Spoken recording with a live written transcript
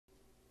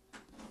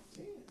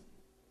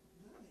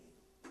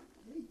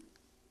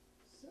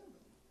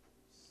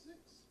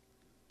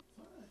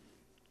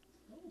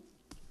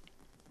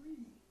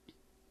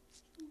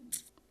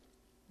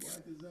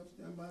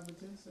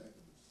10 seconds.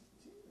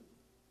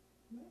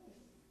 10, 9,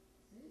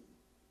 8,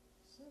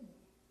 7,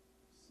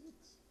 6,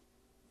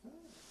 5,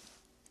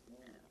 4,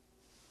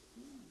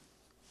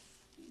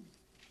 3.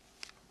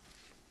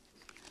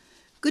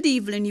 Good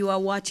evening. You are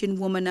watching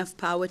Woman of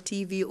Power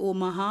TV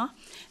Omaha.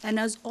 And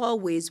as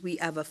always, we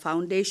have a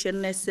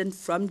foundation lesson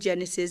from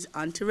Genesis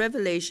unto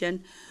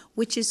Revelation,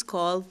 which is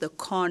called the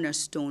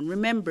cornerstone.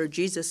 Remember,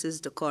 Jesus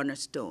is the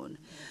cornerstone.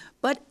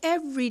 But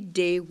every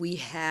day we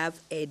have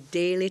a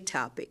daily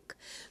topic.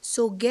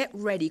 So get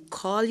ready.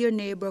 Call your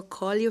neighbor,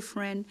 call your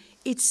friend.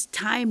 It's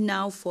time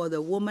now for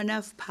the Woman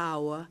of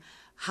Power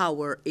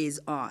hour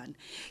is on.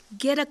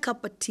 Get a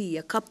cup of tea,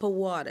 a cup of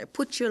water,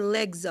 put your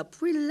legs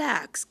up,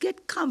 relax,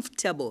 get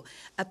comfortable.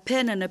 A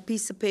pen and a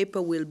piece of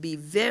paper will be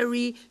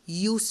very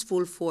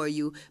useful for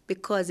you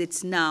because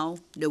it's now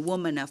the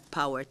Woman of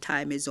Power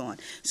time is on.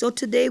 So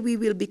today we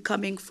will be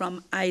coming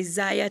from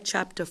Isaiah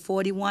chapter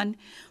 41,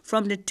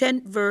 from the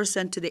 10th verse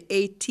and to the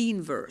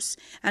 18th verse.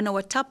 And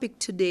our topic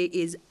today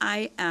is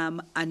I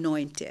am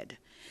anointed.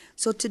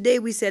 So today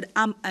we said,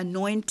 I'm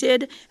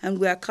anointed, and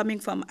we are coming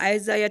from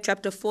Isaiah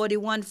chapter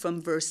 41 from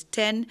verse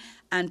 10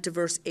 and to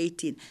verse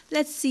 18.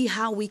 Let's see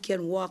how we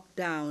can walk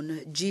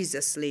down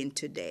Jesus' lane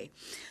today.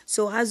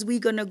 So as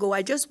we're going to go,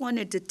 I just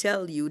wanted to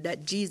tell you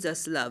that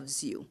Jesus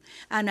loves you.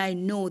 And I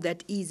know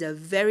that he's a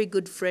very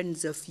good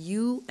friend of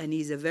you, and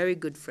he's a very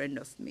good friend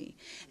of me.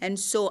 And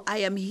so I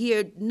am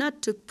here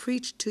not to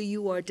preach to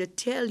you or to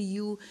tell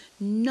you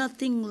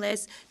nothing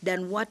less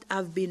than what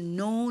I've been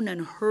known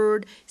and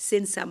heard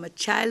since I'm a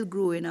child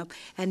growing up,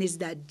 and is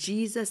that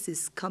Jesus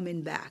is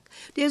coming back.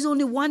 There's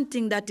only one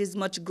thing that is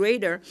much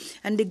greater,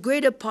 and the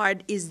greater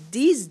part is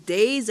these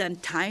days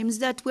and times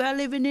that we are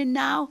living in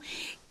now.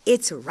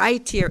 It's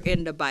right here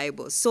in the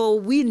Bible. So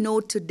we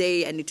know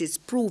today, and it is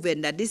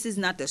proven, that this is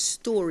not a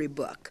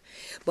storybook,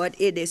 but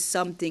it is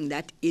something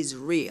that is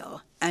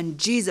real. And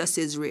Jesus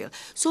is real.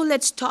 So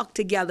let's talk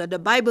together. The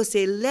Bible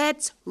says,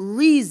 let's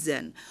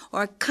reason,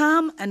 or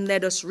come and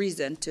let us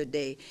reason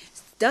today.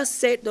 Thus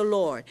saith the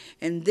Lord.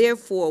 And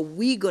therefore,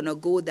 we're going to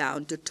go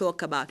down to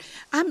talk about.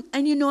 I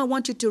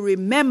want you to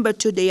remember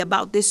today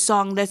about this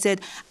song that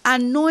said,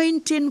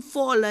 anointing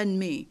fall on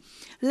me.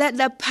 Let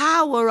the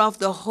power of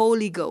the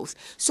Holy Ghost.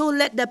 So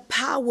let the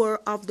power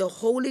of the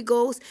Holy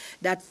Ghost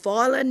that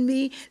fall on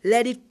me,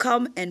 let it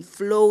come and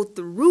flow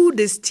through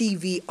this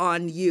TV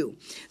on you.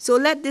 So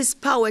let this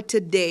power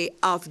today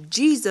of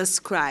Jesus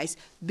Christ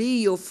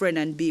be your friend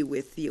and be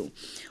with you.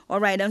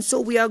 All right, and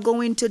so we are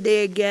going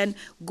today again,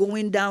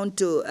 going down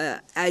to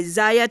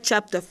Isaiah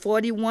chapter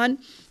 41,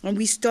 and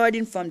we're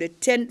starting from the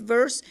 10th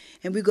verse,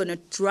 and we're going to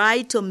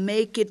try to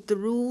make it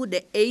through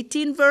the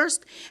 18th verse.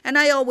 And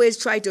I always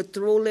try to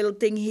throw a little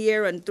thing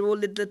here and throw a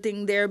little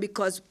thing there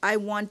because I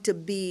want to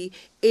be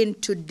in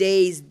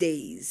today's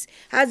days,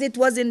 as it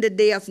was in the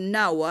day of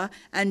Noah.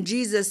 And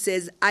Jesus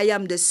says, I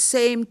am the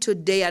same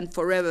today and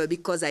forever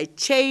because I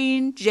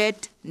change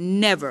it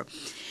never.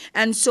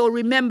 And so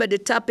remember, the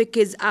topic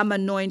is I'm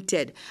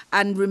anointed.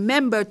 And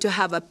remember to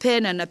have a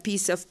pen and a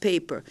piece of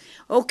paper.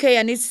 Okay,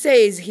 and it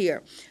says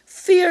here,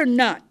 fear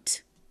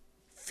not,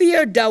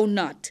 fear thou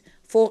not,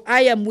 for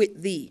I am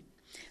with thee.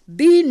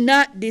 Be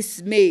not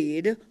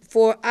dismayed,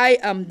 for I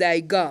am thy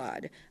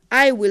God.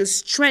 I will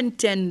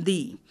strengthen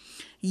thee.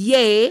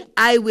 Yea,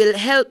 I will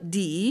help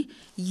thee.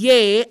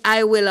 Yea,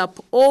 I will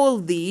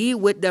uphold thee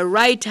with the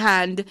right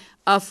hand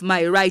of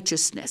my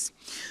righteousness.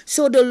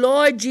 So the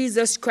Lord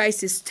Jesus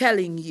Christ is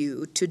telling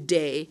you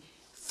today,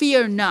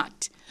 fear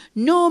not.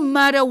 No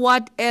matter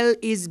what hell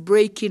is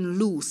breaking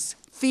loose,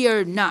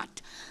 fear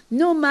not.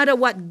 No matter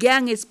what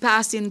gang is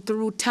passing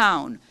through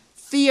town,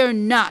 fear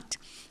not.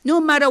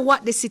 No matter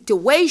what the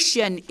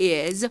situation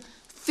is,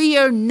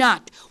 fear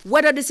not.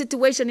 Whether the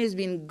situation has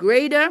been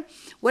greater,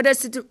 whether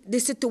the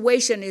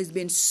situation has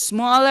been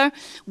smaller,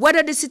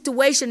 whether the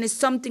situation is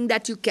something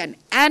that you can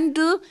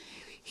handle,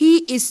 he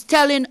is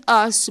telling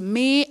us,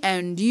 me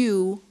and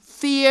you,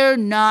 fear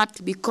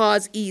not,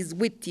 because he is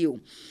with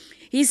you.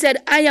 He said,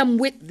 I am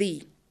with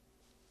thee.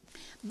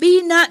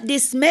 Be not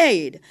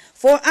dismayed,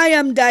 for I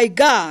am thy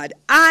God.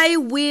 I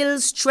will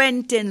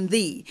strengthen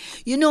thee.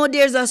 You know,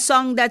 there's a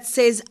song that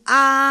says,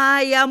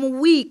 I am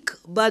weak,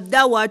 but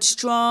thou art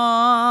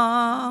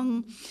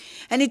strong.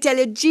 And he tell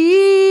you,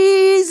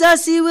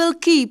 Jesus, he will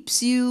keep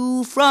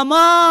you from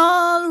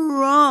all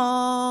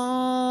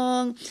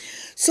wrong.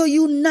 So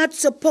you're not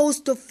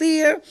supposed to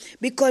fear,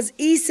 because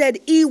he said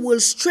he will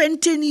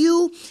strengthen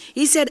you.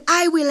 He said,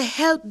 I will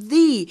help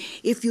thee.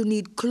 If you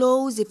need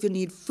clothes, if you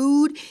need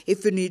food,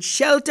 if you need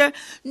shelter,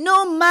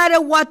 no matter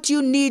what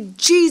you need,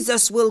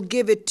 Jesus will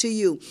give it to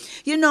you.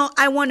 You know,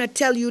 I want to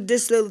tell you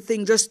this little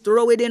thing. Just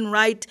throw it in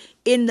right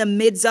in the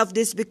midst of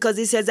this, because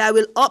he says, I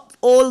will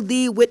uphold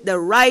thee with the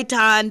right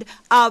hand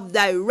of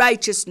thy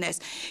righteousness.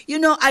 You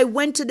know, I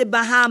went to the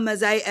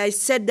Bahamas. I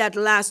said that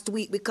last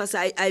week because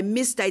I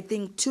missed, I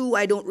think, 2.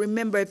 I don't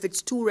remember if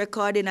it's 2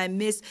 recording I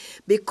missed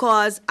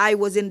because I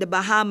was in the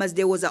Bahamas.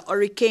 There was a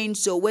hurricane,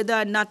 so whether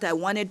or not I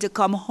wanted to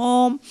come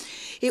home,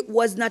 it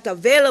was not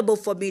available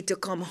for me to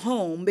come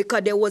home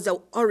because there was a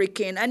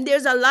hurricane. And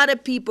there's a lot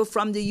of people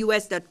from the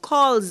U.S. that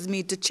calls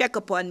me to check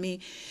upon me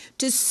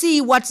to see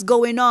what's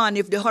going on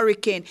if the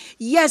hurricane.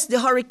 Yes, the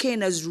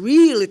hurricane has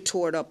really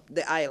torn up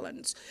the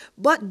islands.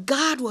 But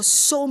God was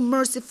so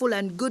merciful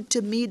and good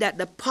to me that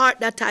the part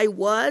that I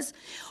was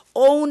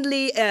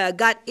only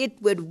got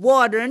hit with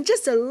water and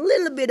just a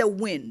little bit of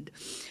wind.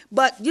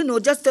 But,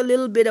 just a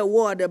little bit of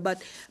water.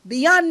 But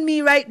beyond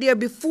me, right there,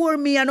 before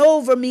me and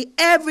over me,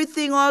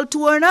 everything all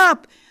torn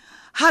up.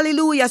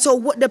 Hallelujah.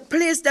 So the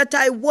place that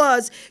I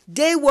was,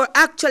 they were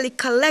actually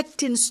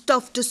collecting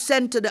stuff to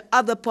send to the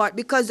other part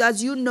because,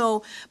 as you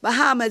know,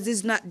 Bahamas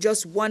is not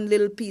just one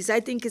little piece.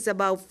 I think it's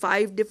about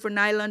 5 different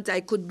islands.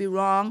 I could be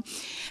wrong.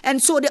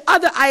 And so the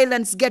other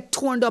islands get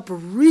torn up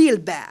real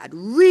bad.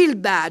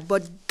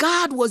 But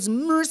God was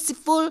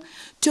merciful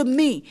to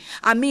me.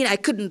 I mean, I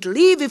couldn't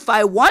leave if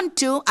I want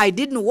to. I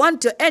didn't want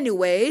to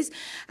anyways.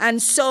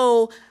 And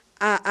so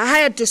I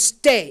had to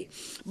stay.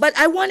 But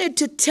I wanted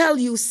to tell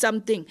you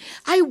something.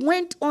 I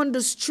went on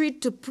the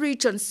street to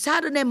preach on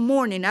Saturday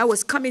morning. I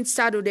was coming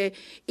Saturday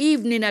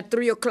evening at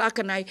 3 o'clock,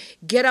 and I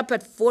get up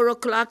at 4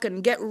 o'clock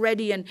and get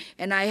ready.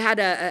 And I had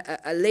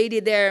a lady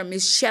there,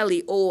 Miss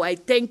Shelley. Oh, I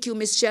thank you,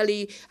 Miss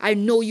Shelley. I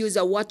know you're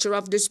a watcher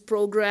of this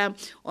program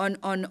on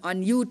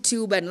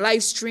YouTube and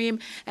live stream.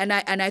 And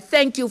I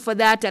thank you for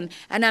that. And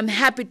I'm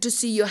happy to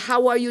see you.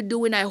 How are you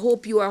doing? I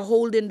hope you are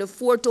holding the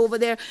fort over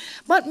there.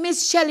 But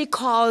Miss Shelley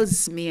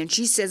calls me, and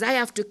she says, I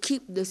have to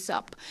keep this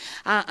up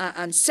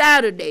on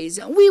Saturdays.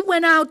 And we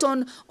went out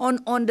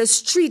on the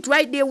street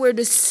right there where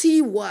the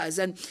sea was,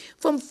 and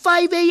from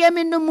 5 a.m.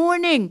 in the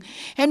morning,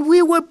 and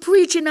we were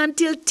preaching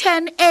until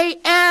 10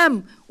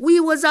 a.m. We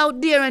was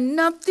out there and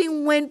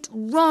nothing went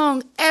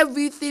wrong.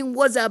 Everything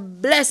was a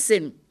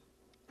blessing.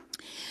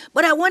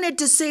 But I wanted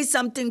to say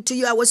something to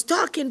you. I was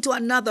talking to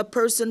another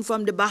person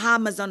from the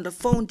Bahamas on the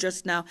phone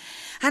just now,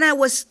 and I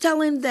was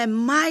telling them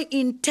my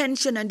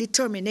intention and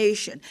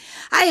determination.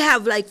 I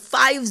have like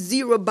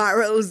 50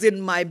 barrels in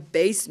my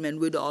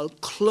basement with all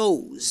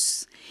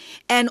clothes.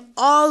 And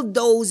all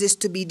those is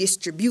to be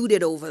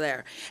distributed over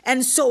there.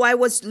 And so I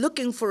was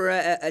looking for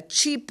a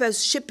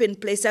cheapest shipping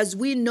place. As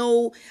we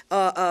know,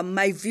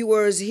 my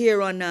viewers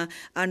here on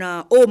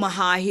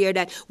Omaha here,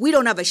 that we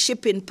don't have a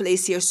shipping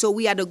place here. So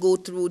we had to go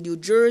through New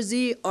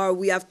Jersey, or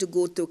we have to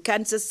go through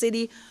Kansas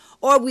City,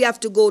 or we have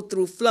to go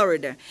through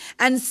Florida.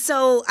 And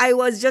so I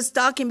was just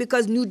talking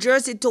because New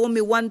Jersey told me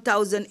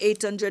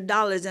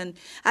 $1,800. And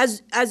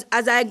as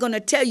I'm going to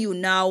tell you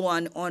now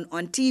on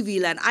TV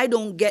land, I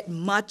don't get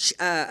much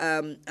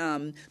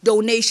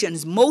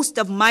donations. Most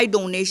of my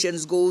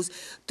donations goes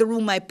through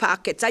my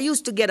pockets. I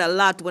used to get a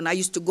lot when I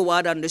used to go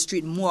out on the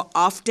street more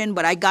often,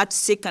 but I got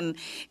sick and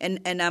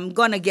I'm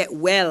going to get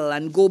well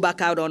and go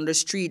back out on the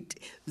street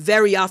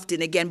very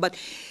often again. But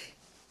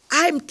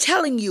I'm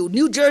telling you,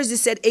 New Jersey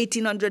said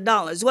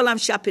 $1,800. Well, I'm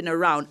shopping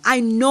around. I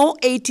know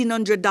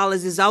 $1,800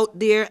 is out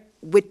there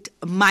with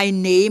my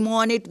name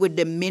on it, with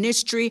the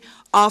ministry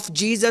of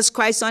Jesus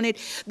Christ on it,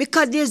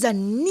 because there's a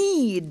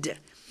need.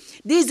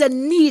 There's a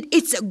need.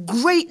 It's a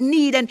great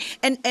need. And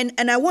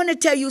I want to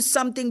tell you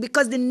something,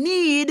 because the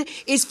need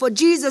is for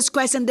Jesus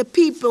Christ, and the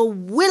people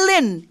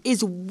willing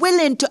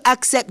to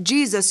accept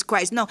Jesus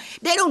Christ. Now,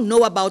 they don't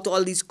know about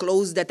all these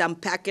clothes that I'm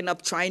packing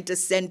up trying to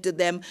send to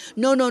them.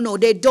 No.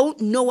 They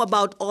don't know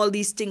about all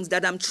these things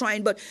that I'm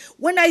trying. But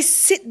when I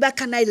sit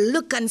back and I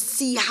look and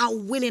see how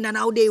willing and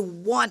how they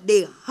want,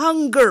 they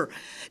hunger.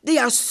 They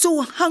are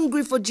so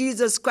hungry for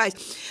Jesus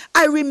Christ.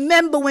 I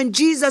remember when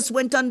Jesus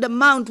went on the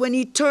mount, when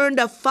he turned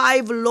the 5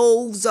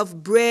 loaves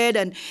of bread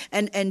and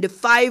the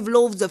 5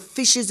 loaves of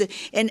fishes,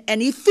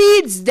 and he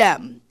feeds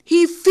them.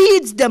 He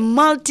feeds the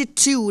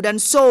multitude. And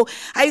so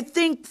I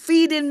think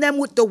feeding them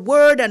with the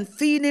word and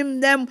feeding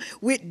them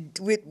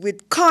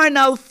with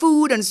carnal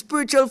food and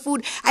spiritual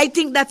food, I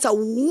think that's a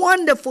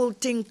wonderful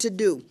thing to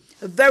do.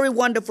 A very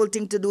wonderful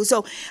thing to do.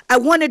 So I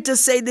wanted to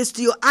say this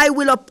to you. I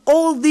will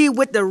uphold thee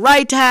with the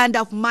right hand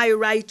of my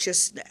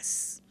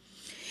righteousness.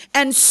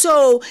 And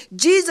so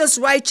Jesus'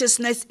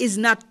 righteousness is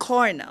not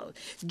carnal.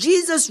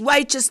 Jesus'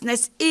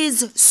 righteousness is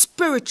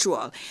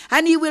spiritual.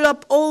 And he will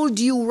uphold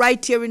you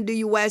right here in the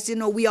U.S.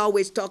 We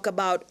always talk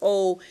about,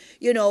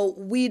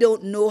 we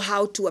don't know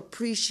how to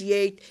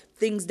appreciate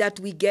things that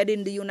we get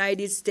in the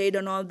United States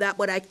and all that.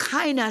 But I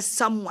kind of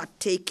somewhat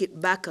take it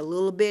back a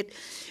little bit,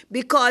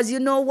 because you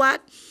know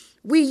what?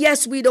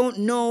 We don't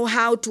know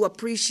how to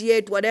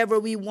appreciate whatever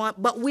we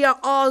want, but we are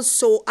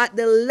also at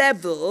the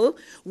level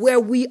where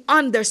we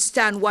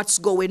understand what's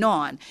going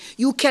on.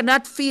 You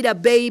cannot feed a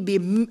baby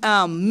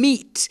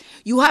meat.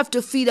 You have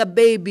to feed a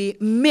baby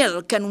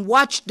milk and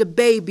watch the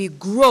baby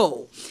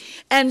grow.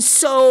 And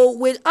so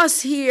with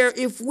us here,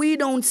 if we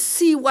don't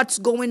see what's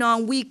going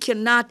on, we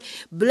cannot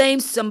blame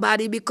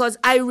somebody, because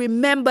I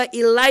remember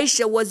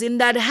Elisha was in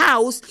that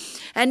house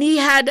and he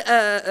had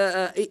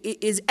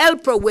his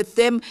helper with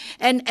him,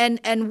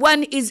 and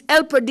when his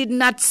helper did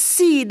not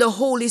see the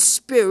Holy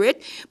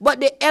Spirit, but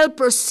the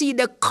helper see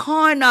the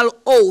carnal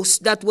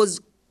host that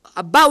was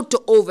about to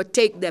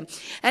overtake them.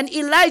 And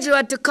Elijah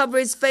had to cover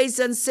his face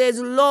and says,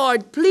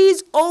 Lord,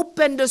 please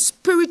open the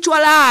spiritual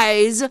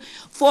eyes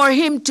for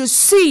him to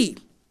see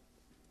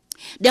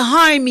the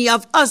army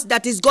of us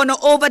that is going to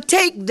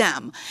overtake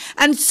them.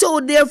 And so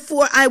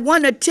therefore I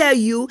want to tell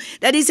you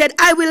that he said,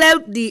 I will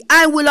help thee,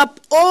 I will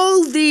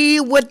uphold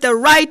thee with the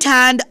right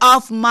hand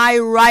of my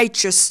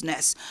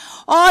righteousness.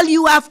 All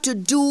you have to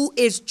do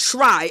is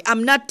try.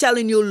 I'm not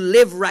telling you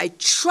live right.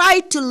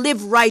 Try to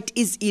live right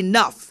is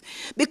enough.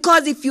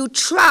 Because if you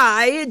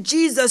try,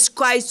 Jesus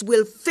Christ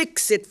will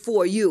fix it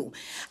for you.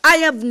 I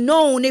have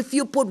known if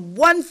you put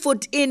one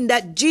foot in,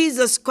 that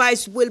Jesus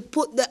Christ will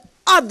put the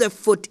other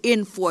foot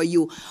in for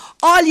you.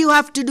 All you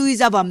have to do is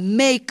have a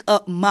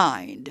make-up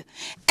mind.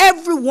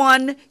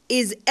 Everyone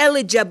is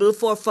eligible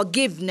for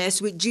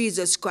forgiveness with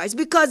Jesus Christ,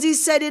 because he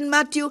said in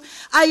Matthew,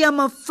 I am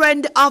a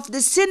friend of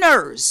the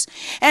sinners.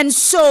 And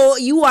so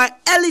you are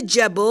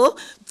eligible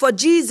for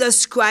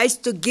Jesus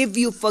Christ to give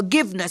you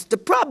forgiveness. The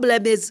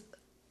problem is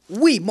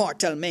we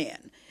mortal man.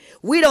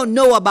 We don't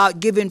know about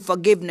giving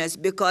forgiveness,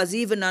 because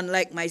even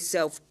unlike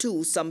myself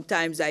too,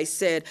 sometimes I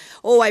said,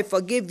 oh, I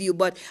forgive you.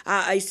 But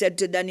I said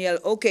to Danielle,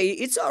 okay,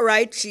 it's all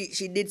right.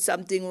 She did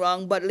something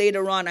wrong. But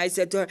later on, I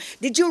said to her,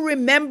 did you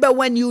remember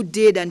when you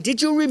did? And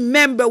did you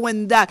remember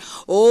when that?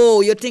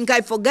 Oh, you think I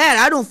forget?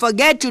 I don't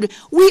forget you.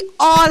 We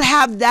all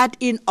have that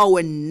in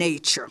our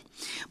nature.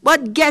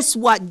 But guess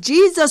what?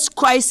 Jesus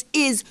Christ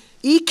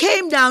he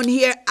came down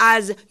here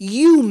as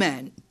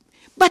human.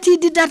 But he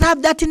did not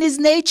have that in his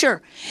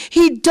nature.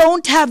 He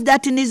don't have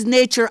that in his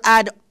nature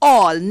at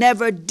all.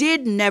 Never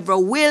did, never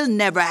will,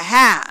 never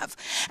have.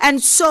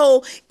 And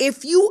so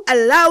if you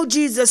allow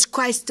Jesus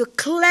Christ to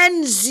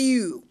cleanse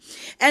you,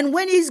 and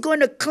when he's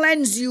going to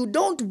cleanse you,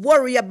 don't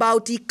worry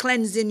about he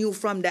cleansing you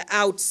from the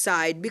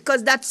outside,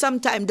 because that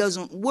sometimes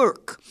doesn't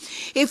work.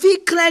 If he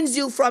cleanses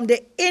you from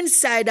the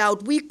inside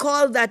out, we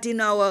call that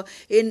in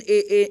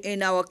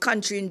our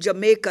country, in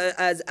Jamaica,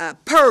 as a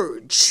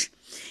purge.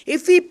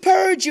 If he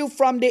purge you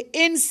from the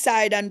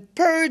inside and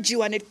purge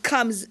you and it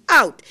comes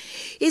out.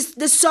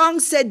 The song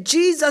said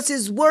Jesus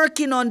is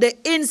working on the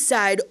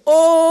inside.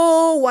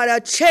 Oh, what a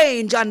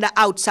change on the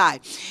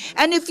outside.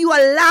 And if you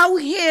allow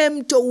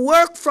him to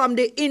work from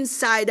the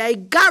inside, I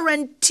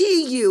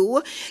guarantee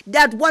you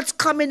that what's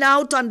coming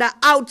out on the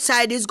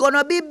outside is going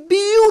to be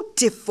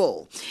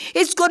beautiful.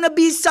 It's going to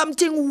be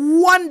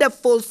something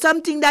wonderful,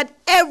 something that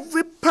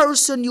every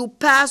person you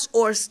pass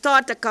or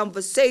start a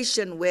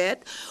conversation with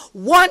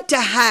want to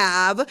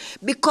have,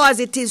 because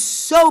it is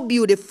so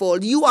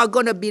beautiful. You are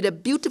going to be the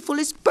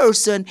beautifulest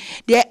person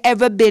there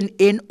ever been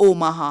in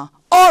Omaha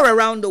or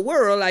around the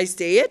world, I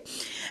say it.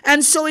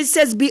 And so it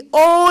says,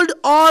 behold,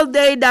 all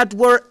they that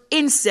were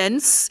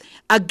incensed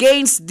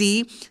against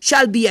thee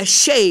shall be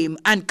ashamed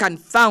and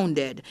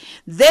confounded.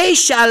 They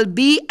shall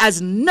be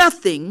as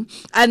nothing,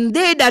 and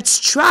they that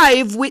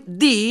strive with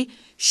thee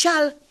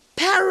shall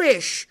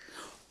perish.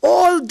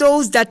 All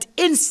those that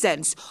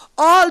incense,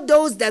 all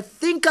those that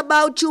think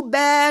about you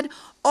bad,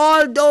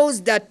 all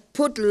those that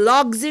put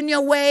logs in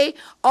your way,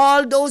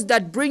 all those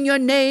that bring your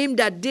name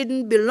that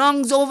didn't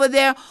belongs over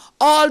there,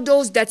 all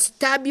those that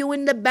stab you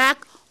in the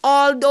back,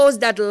 all those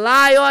that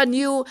lie on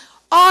you,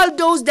 all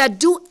those that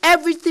do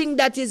everything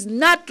that is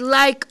not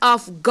like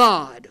of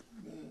God.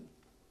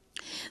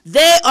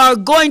 They are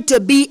going to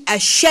be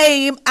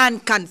ashamed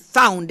and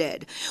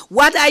confounded.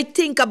 What I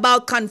think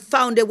about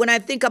confounded, when I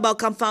think about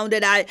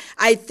confounded,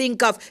 I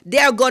think of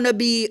they're going to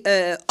be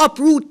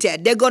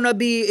uprooted. They're going to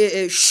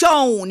be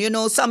shown. You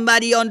know,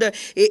 somebody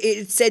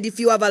it said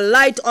if you have a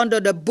light under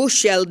the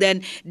bushel,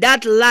 then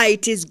that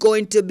light is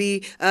going to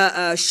be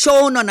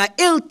shown on a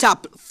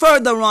hilltop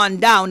further on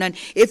down. And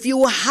if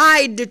you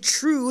hide the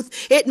truth,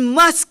 it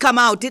must come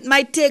out. It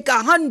might take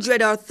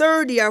 100 or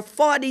 30 or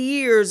 40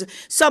 years.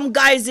 Some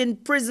guys in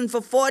prison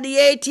for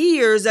 48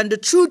 years and the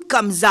truth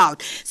comes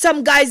out.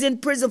 Some guys in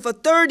prison for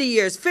 30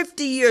 years,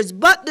 50 years,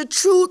 but the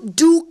truth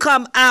do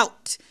come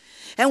out.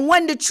 And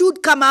when the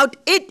truth come out,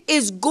 it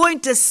is going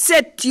to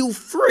set you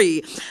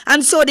free.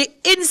 And so the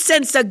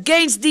incense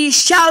against thee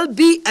shall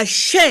be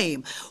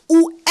ashamed.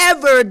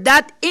 Whoever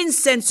that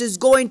incense is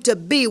going to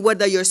be,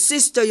 whether your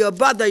sister, your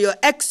brother, your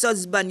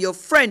ex-husband, your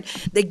friend,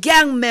 the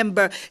gang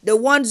member, the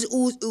ones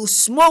who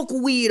smoke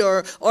weed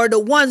or the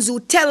ones who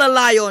tell a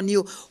lie on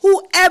you,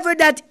 whoever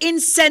that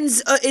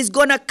incense is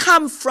going to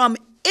come from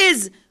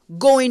is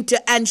going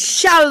to and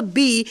shall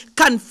be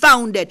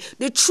confounded.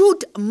 The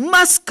truth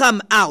must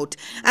come out,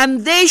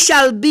 and they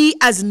shall be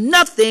as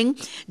nothing.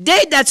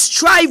 They that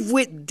strive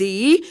with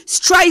thee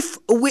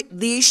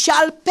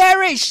shall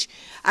perish.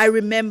 I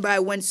remember I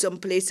went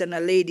someplace and a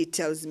lady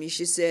tells me,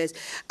 she says,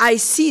 I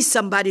see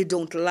somebody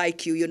don't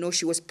like you. You know,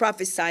 she was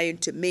prophesying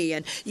to me.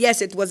 And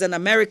yes, it was an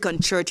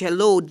American church.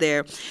 Hello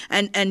there.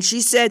 And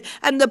she said,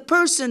 and the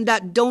person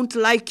that don't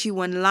like you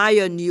and lie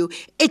on you,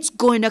 it's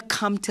going to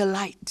come to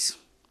light.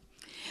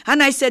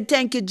 And I said,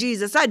 thank you,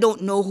 Jesus. I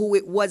don't know who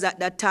it was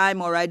at that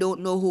time, or I don't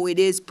know who it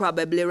is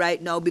probably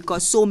right now,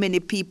 because so many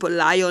people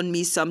lie on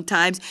me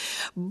sometimes.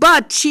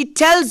 But she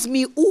tells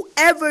me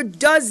whoever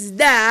does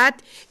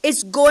that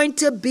is going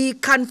to be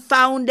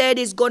confounded,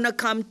 is going to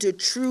come to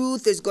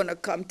truth, is going to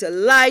come to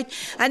light,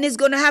 and it's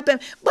going to happen.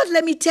 But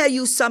let me tell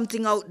you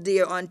something out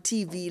there on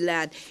TV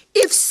land.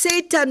 If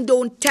Satan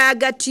don't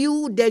tag at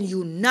you, then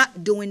you're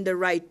not doing the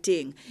right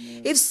thing.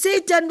 Yeah. If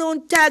Satan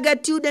don't tag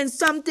at you, then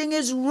something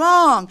is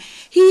wrong.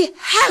 He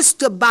has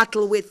to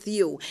battle with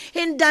you.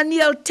 In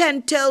Daniel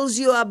 10 tells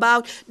you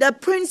about the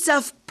prince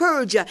of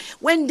Persia.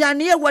 When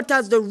Daniel was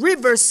at the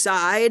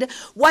riverside,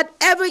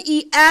 whatever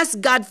he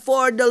asked God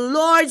for, the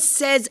Lord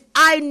says,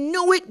 I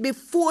knew it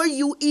before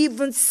you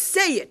even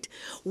say it.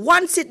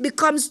 Once it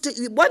comes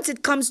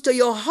to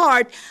your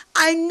heart,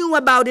 I knew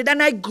about it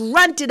and I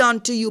granted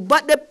unto you.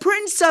 But the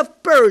prince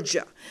of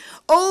Persia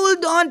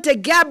hold on to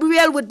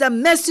Gabriel with the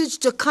message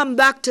to come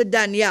back to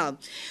Daniel.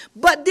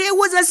 But there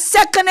was a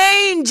second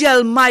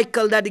angel,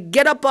 Michael, that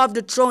get up off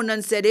the throne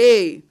and said,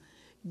 hey,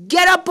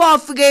 get up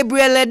off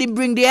Gabriel, let him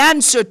bring the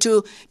answer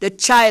to the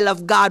child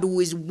of God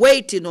who is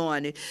waiting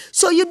on it.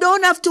 So you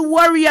don't have to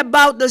worry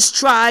about the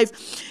strife.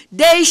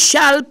 They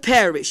shall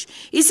perish.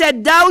 He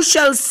said, thou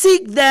shalt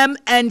seek them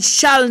and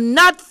shall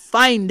not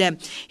find them.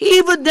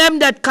 Even them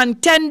that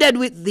contended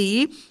with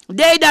thee,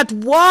 they that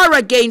war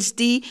against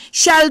thee,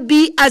 shall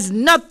be as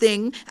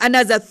nothing and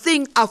as a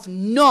thing of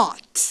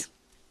naught.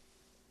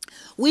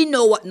 We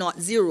know what naught,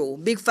 zero,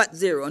 big fat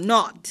zero,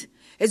 naught.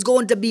 It's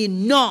going to be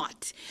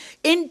naught.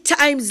 In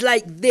times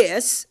like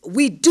this,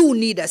 we do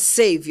need a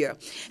savior.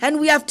 And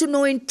we have to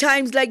know in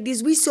times like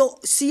this, we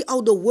see how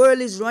the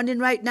world is running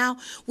right now.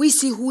 We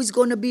see who is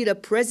going to be the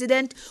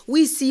president.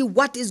 We see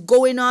what is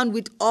going on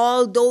with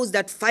all those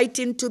that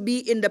fighting to be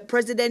in the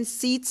president's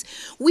seats.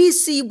 We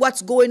see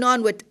what's going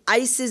on with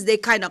ISIS. They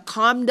kind of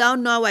calm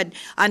down now and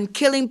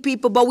killing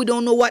people, but we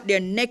don't know what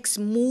their next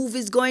move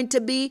is going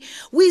to be.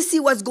 We see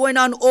what's going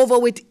on over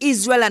with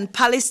Israel and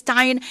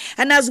Palestine.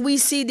 And as we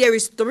see, there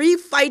is 3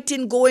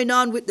 fighting going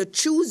on with the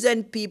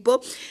chosen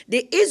people.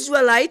 The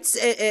Israelites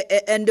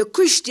and the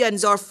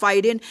Christians are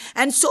fighting,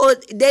 and so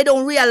they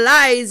don't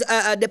realize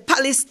the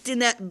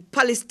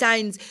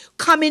Palestinians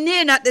coming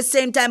in at the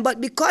same time,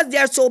 but because they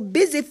are so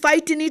busy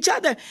fighting each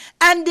other,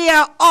 and they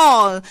are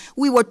all,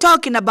 we were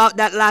talking about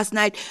that last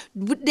night,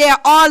 they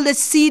are all the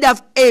seed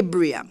of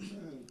Abraham.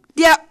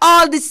 They are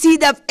all the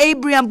seed of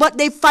Abraham, but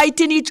they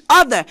fighting each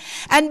other.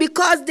 And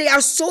because they are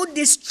so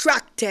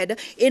distracted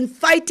in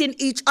fighting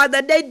each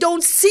other, they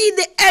don't see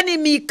the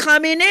enemy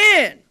coming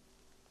in.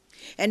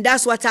 And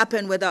that's what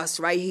happened with us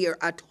right here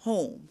at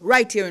home,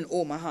 right here in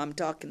Omaha I'm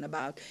talking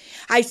about.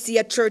 I see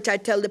a church, I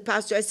tell the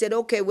pastor, I said,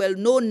 okay, well,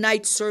 no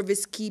night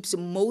service keeps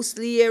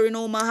mostly here in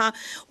Omaha.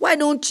 Why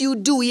don't you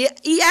do it?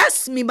 He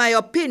asked me my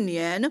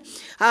opinion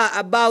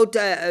about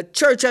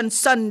church on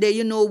Sunday.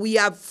 You know, we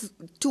have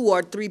 2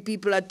 or 3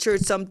 people at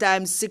church,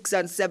 sometimes 6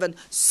 and 7,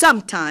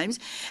 sometimes.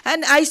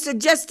 And I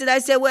suggested, I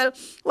said, well,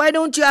 why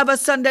don't you have a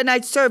Sunday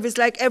night service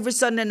like every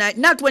Sunday night?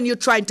 Not when you're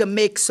trying to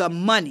make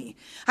some money.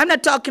 I'm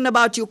not talking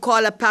about you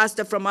call a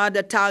pastor from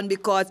other town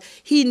because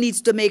he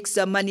needs to make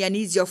some money and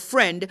he's your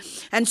friend.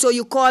 And so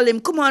you call him,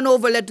 come on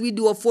over, let we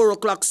do a 4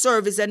 o'clock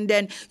service, and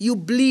then you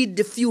bleed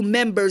the few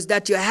members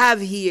that you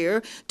have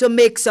here to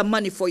make some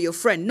money for your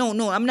friend.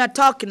 No, I'm not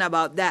talking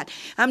about that.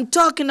 I'm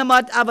talking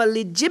about have a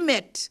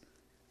legitimate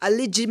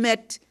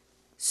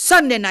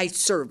Sunday night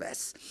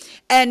service.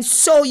 And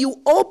so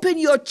you open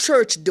your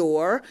church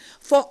door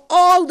for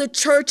all the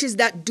churches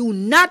that do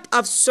not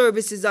have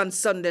services on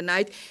Sunday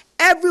night.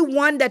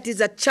 Everyone that is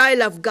a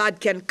child of God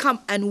can come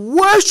and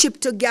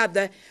worship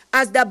together,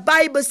 as the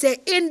Bible says,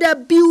 in the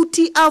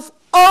beauty of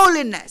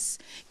holiness.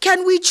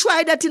 Can we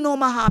try that in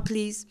Omaha,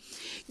 please?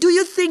 Do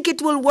you think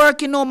it will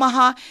work in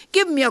Omaha?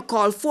 Give me a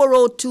call,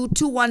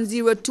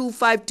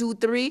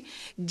 402-210-2523,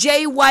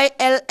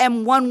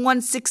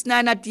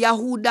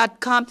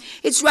 JYLM1169@yahoo.com.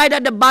 It's right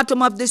at the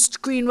bottom of the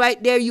screen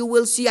right there. You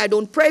will see. I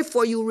don't pray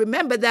for you.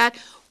 Remember that.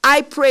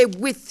 I pray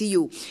with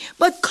you.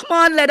 But come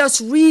on, let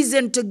us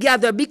reason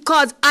together,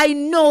 because I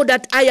know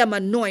that I am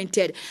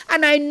anointed.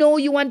 And I know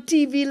you on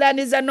TV land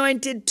is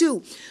anointed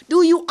too.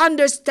 Do you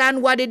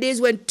understand what it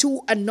is when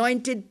 2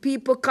 anointed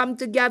people come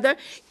together?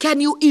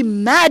 Can you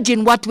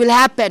imagine what will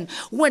happen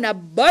when a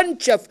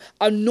bunch of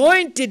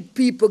anointed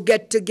people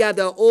get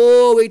together?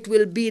 Oh, it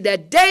will be the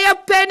day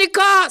of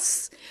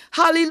Pentecost.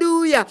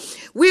 Hallelujah.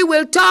 We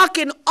will talk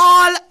in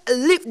all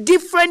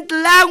different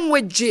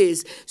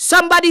languages.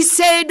 Somebody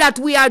say that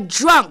we are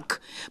drunk.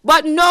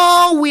 But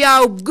no, we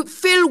are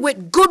filled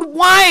with good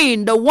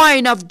wine, the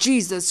wine of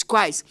Jesus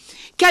Christ.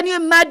 Can you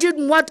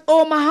imagine what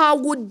Omaha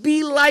would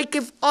be like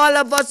if all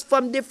of us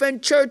from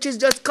different churches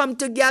just come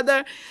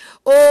together?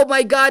 Oh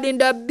my God, in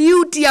the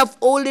beauty of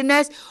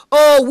holiness,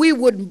 oh, we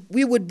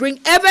would bring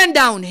heaven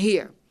down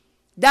here.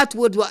 That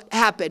would what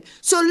happen.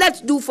 So let's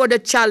do for the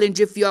challenge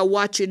if you are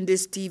watching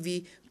this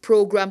TV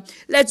program.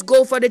 Let's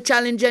go for the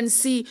challenge and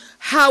see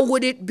how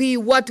would it be,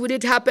 what would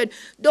it happen.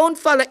 Don't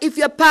follow. If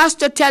your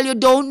pastor tell you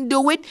don't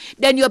do it,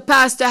 then your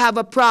pastor have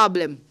a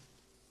problem.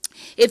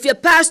 If your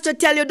pastor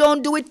tell you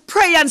don't do it,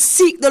 pray and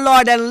seek the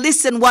Lord and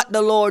listen what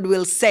the Lord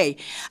will say.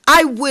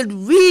 I would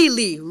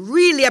really,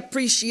 really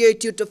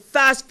appreciate you to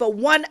fast for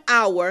 1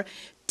 hour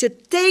to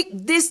take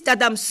this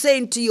that I'm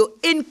saying to you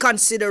in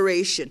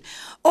consideration.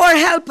 Or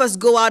help us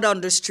go out on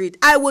the street.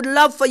 I would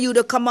love for you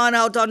to come on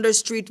out on the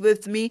street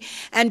with me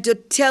and to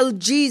tell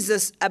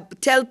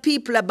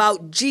people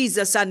about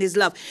Jesus and his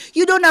love.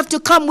 You don't have to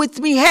come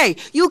with me. Hey,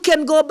 you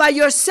can go by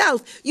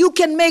yourself. You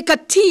can make a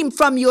team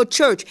from your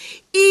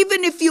church.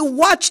 Even if you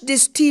watch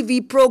this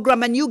TV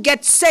program and you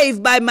get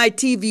saved by my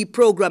TV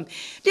program,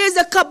 there's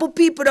a couple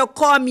people that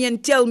call me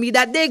and tell me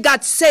that they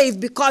got saved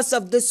because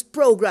of this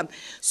program.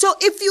 So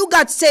if you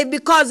got saved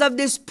because of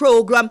this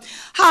program,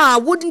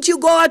 wouldn't you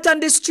go out on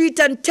the street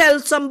and tell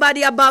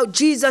somebody about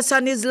Jesus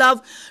and his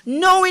love,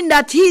 knowing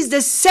that he's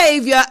the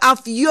savior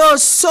of your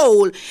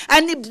soul,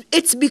 and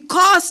it's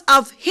because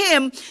of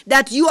him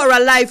that you are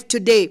alive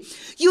today.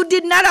 You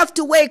did not have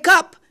to wake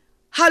up.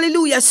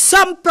 Hallelujah.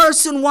 Some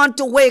person want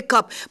to wake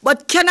up,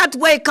 but cannot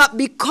wake up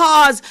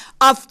because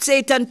of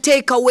Satan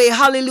take away,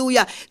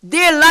 hallelujah,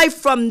 their life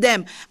from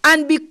them.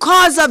 And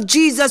because of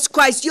Jesus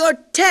Christ, your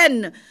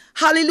 10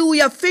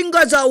 hallelujah,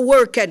 fingers are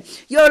working.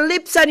 Your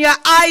lips and your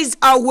eyes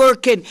are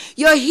working.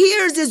 Your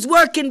ears is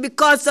working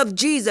because of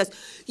Jesus.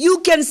 You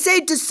can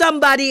say to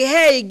somebody,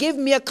 hey, give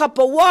me a cup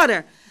of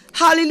water.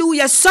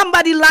 Hallelujah.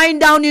 Somebody lying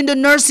down in the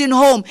nursing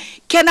home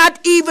cannot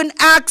even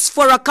ask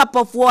for a cup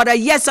of water.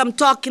 Yes, I'm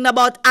talking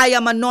about I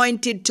am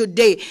anointed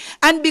today.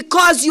 And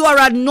because you are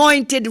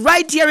anointed,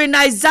 right here in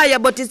Isaiah,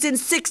 but it's in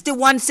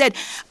 61 said,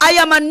 I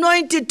am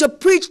anointed to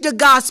preach the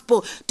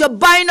gospel, to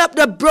bind up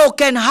the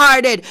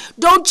brokenhearted.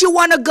 Don't you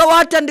want to go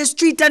out on the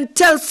street and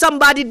tell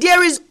somebody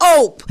there is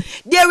hope,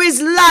 there is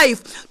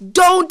life.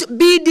 Don't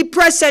be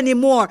depressed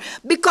anymore.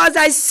 Because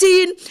I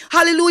seen,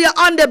 hallelujah,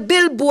 on the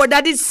billboard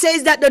that it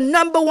says that the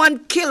number one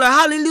killer,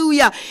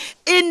 hallelujah,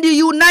 in the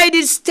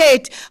United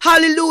States,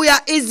 hallelujah,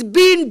 is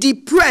being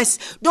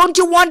depressed. Don't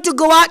you want to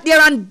go out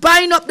there and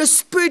bind up the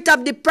spirit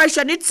of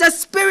depression? It's a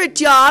spirit,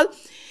 y'all.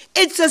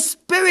 It's a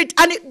spirit,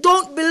 and it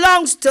don't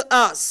belongs to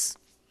us.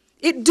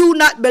 It do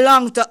not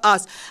belong to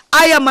us.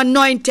 I am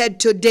anointed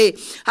today.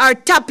 Our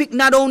topic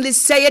not only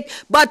say it,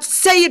 but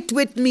say it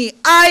with me.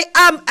 I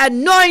am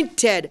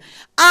anointed.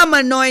 I'm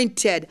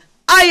anointed.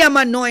 I am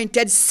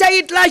anointed. Say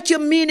it like you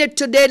mean it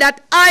today,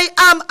 that I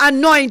am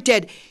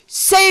anointed.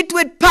 Say it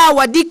with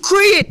power.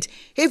 Decree it.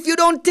 If you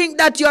don't think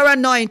that you're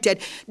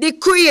anointed,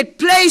 decree it.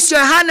 Place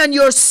your hand on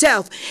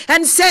yourself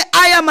and say,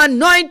 I am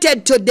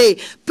anointed today.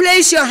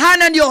 Place your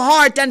hand on your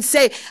heart and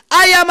say,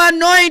 I am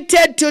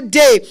anointed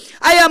today.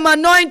 I am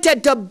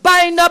anointed to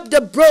bind up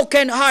the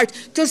broken heart,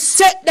 to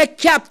set the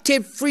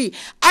captive free.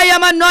 I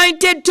am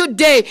anointed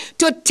today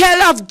to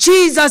tell of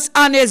Jesus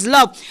and his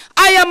love.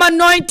 I am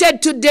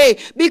anointed today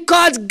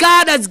because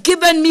God has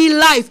given me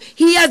life.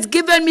 He has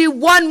given me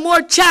one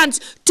more chance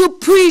to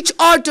preach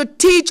or to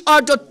teach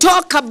or to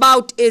talk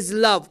about his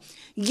love.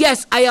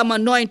 Yes, I am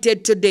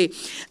anointed today.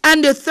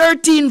 And the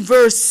 13th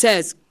verse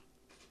says,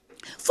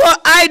 for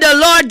I, the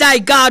Lord thy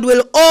God,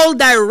 will hold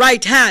thy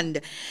right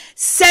hand,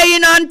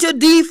 saying unto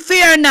thee,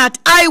 fear not,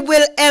 I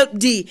will help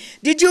thee.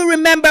 Did you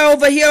remember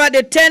over here at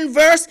the 10th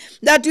verse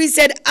that we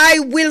said, I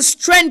will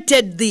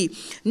strengthen thee?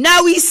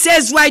 Now he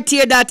says right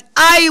here that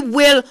I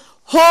will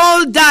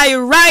hold thy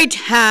right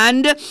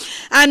hand,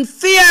 and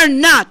fear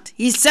not.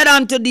 He said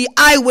unto thee,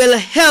 I will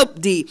help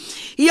thee.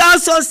 He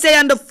also say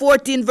on the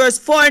 14th verse,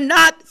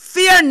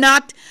 fear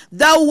not,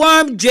 thou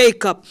worm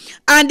Jacob,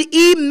 and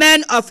ye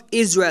men of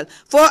Israel,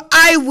 for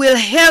I will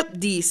help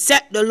thee,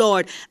 said the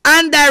Lord,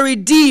 and thy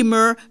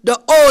Redeemer,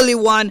 the Holy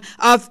One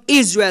of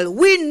Israel.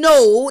 We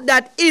know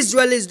that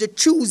Israel is the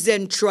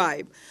chosen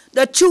tribe,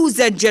 the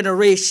chosen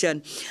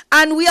generation.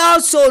 And we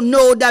also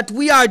know that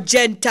we are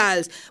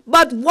Gentiles.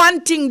 But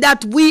one thing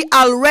that we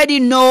already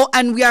know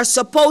and we are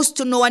supposed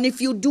to know, and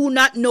if you do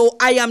not know,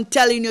 I am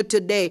telling you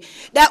today,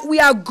 that we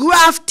are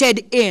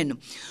grafted in.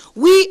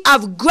 We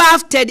have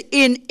grafted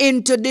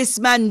into this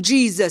man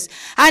Jesus,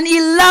 and he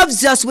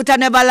loves us with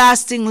an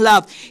everlasting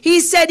love. He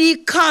said he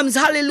comes,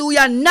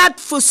 hallelujah, not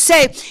for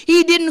sake.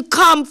 He didn't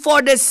come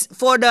for this,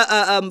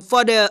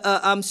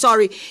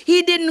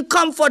 he didn't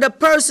come for the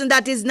person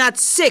that is not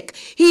sick.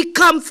 He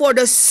come for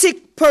the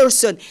sick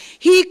person.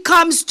 He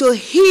comes to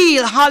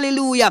heal,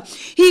 hallelujah.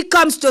 He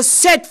comes to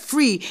set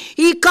free.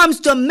 He comes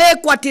to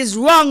make what is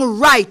wrong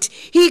right.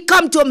 He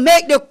comes to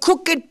make the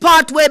crooked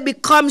pathway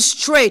become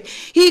straight.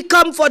 He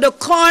comes for the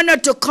corner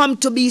to come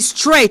to be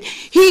straight.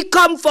 He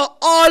comes for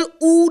all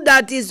who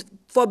that is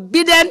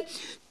forbidden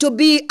to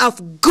be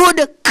of good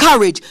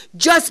courage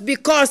just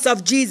because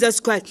of Jesus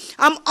Christ.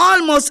 I'm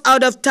almost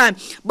out of time,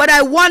 but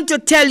I want to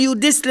tell you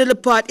this little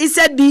part. He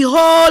said,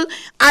 behold,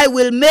 I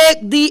will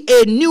make thee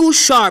a new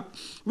sharp,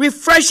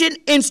 refreshing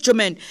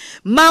instrument,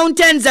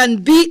 mountains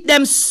and beat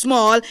them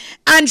small,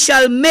 and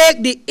shall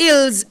make the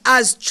hills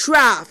as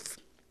chaff.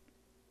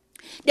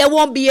 There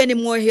won't be any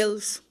more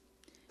hills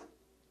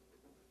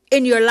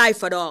in your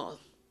life at all.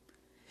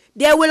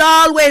 There will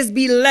always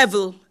be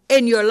level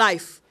in your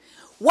life.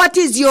 What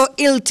is your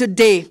ill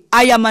today?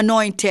 I am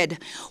anointed.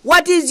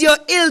 What is your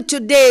ill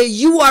today?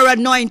 You are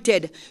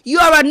anointed. You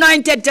are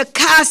anointed to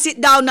cast it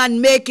down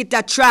and make it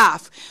a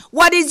chaff.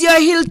 What is your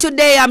ill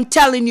today? I'm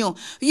telling you.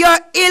 Your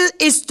ill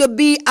is to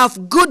be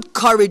of good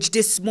courage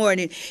this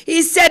morning.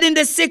 He said in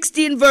the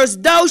 16th verse,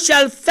 thou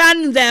shalt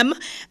fan them,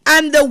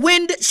 and the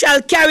wind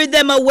shall carry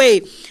them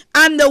away,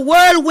 and the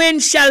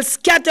whirlwind shall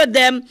scatter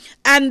them,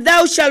 and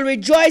thou shalt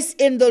rejoice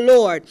in the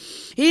Lord.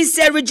 He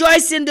said,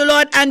 rejoice in the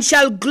Lord, and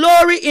shall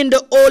glory in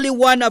the Holy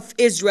One of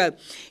Israel.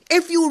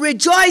 If you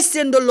rejoice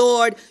in the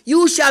Lord,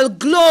 you shall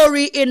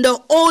glory in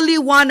the Holy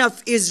One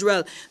of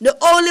Israel. The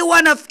Holy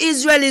One of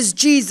Israel is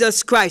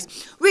Jesus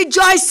Christ.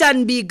 Rejoice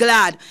and be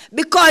glad,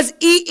 because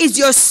he is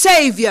your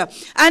Savior,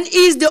 and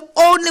he is the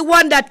only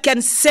one that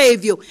can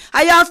save you.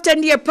 I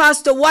often hear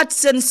Pastor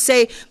Watson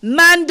say,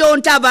 man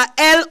don't have a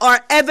hell or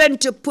heaven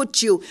to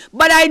put you.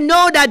 But I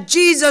know that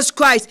Jesus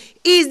Christ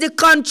is the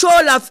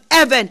control of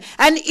heaven,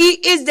 and he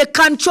is the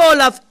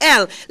control of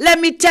hell. Let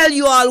me tell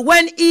you all,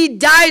 when he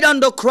died on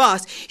the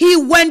cross, he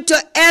went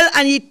to hell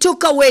and he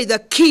took away the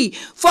key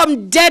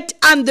from death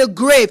and the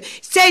grave.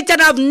 Satan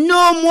have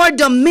no more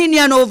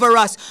dominion over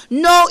us.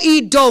 No,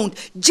 he don't.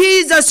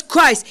 Jesus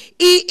Christ,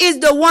 he is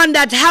the one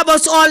that have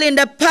us all in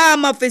the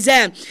palm of his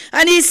hand.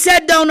 And he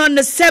said down on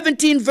the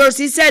 17th verse,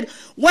 he said,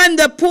 when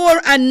the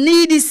poor and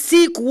needy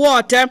seek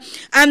water,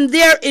 and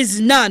there is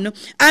none,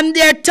 and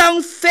their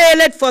tongue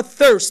faileth for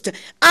thirst,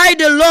 I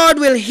the Lord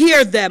will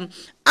hear them.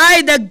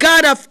 I, the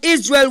God of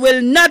Israel,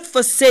 will not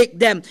forsake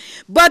them.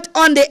 But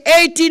on the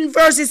 18th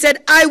verse, he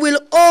said, I will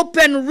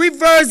open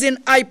rivers in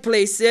high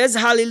places,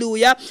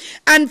 hallelujah,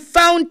 and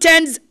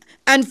fountains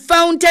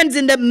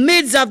in the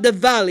midst of the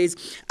valleys.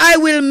 I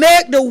will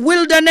make the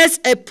wilderness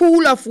a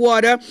pool of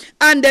water,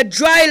 and the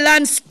dry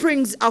land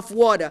springs of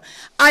water.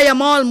 I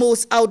am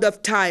almost out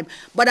of time,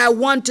 but I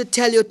want to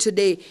tell you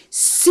today,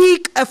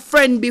 seek a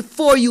friend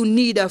before you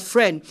need a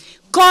friend.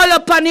 Call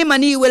upon him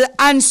and he will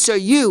answer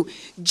you.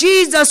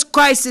 Jesus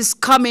Christ is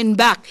coming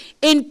back.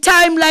 In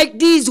time like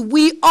these,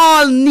 we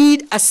all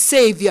need a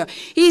Savior.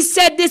 He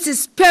said this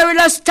is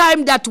perilous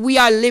time that we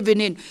are living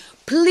in.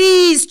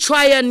 Please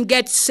try and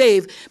get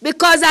saved,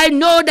 because I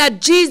know that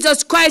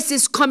Jesus Christ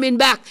is coming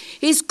back.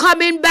 He's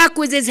coming back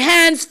with his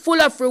hands full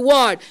of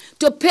reward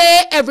to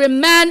pay every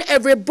man,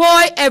 every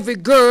boy, every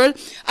girl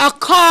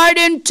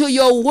according to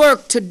your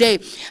work today.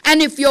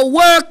 And if your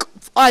work,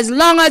 as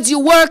long as you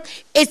work,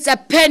 it's a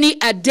penny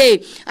a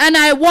day. And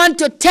I want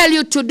to tell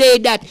you today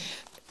that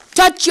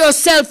touch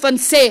yourself and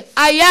say,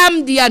 I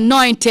am the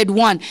anointed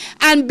one.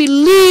 And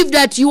believe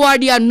that you are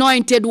the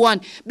anointed one,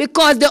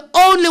 because the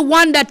only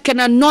one that can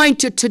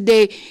anoint you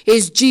today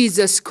is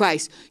Jesus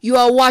Christ. You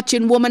are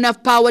watching Woman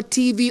of Power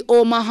TV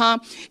Omaha.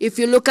 If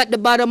you look at the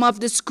bottom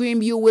of the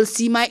screen, you will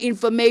see my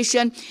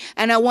information.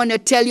 And I want to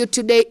tell you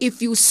today,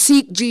 if you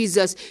seek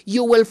Jesus,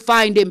 you will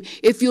find him.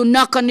 If you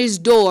knock on his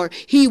door,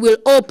 he will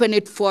open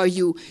it for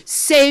you.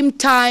 Same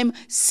time,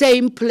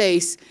 same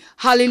place.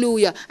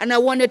 Hallelujah. And I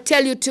want to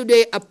tell you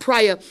today a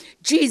prayer.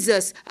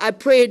 Jesus, I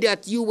pray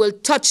that you will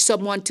touch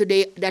someone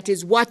today that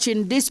is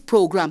watching this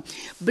program.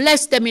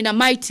 Bless them in a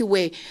mighty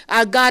way.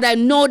 God, I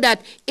know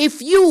that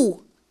if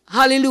you,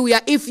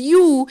 hallelujah, if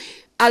you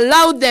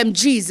allow them,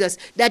 Jesus,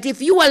 that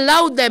if you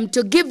allow them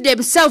to give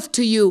themselves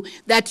to you,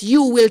 that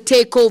you will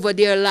take over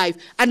their life.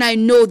 And I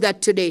know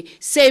that today,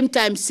 same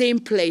time, same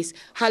place.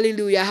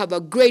 Hallelujah. Have a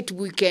great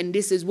weekend.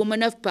 This is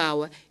Woman of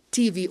Power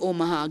TV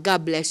Omaha.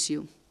 God bless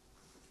you.